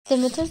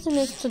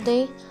DEMET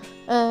today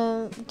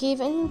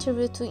gave an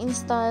interview to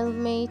InStyle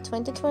May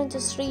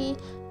 2023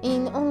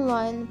 in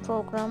online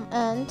program,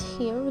 and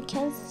here we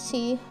can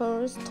see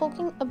her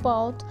talking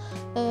about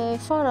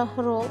Farah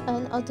role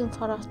and Adım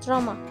Farah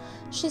drama.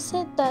 She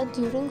said that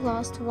during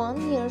last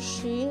 1 year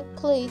she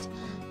played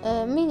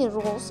many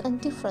roles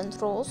and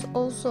different roles.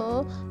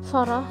 Also,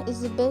 Farah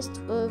is the best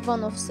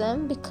one of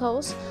them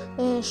because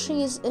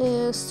she is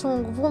a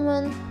strong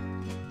woman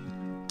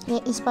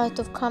in spite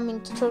of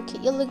coming to Turkey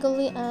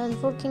illegally and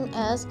working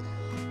as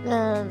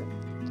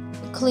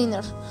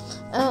cleaner.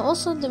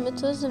 Also,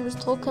 DEMET will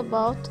talk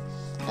about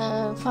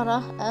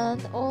Farah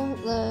and all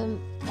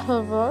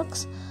her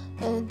works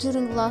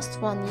during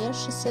last 1 year.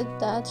 She said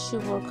that she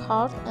worked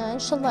hard and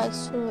she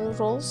likes her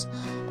roles.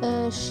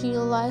 She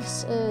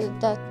likes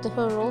that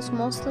her roles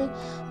mostly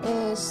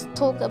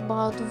talk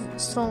about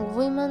strong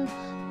women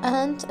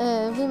and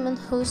women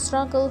who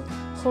struggle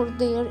for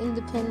their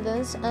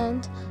independence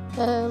and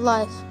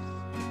life.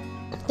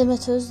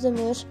 DEMET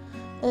OZDEMIR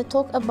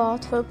talk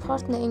about her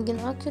partner Engin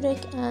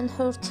Akurek and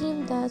her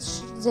team, that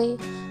they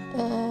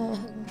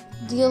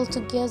deal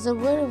together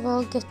very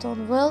well, get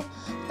on well,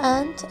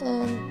 and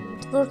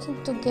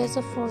working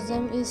together for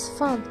them is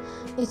fun.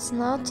 It's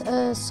not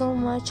so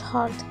much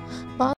hard, but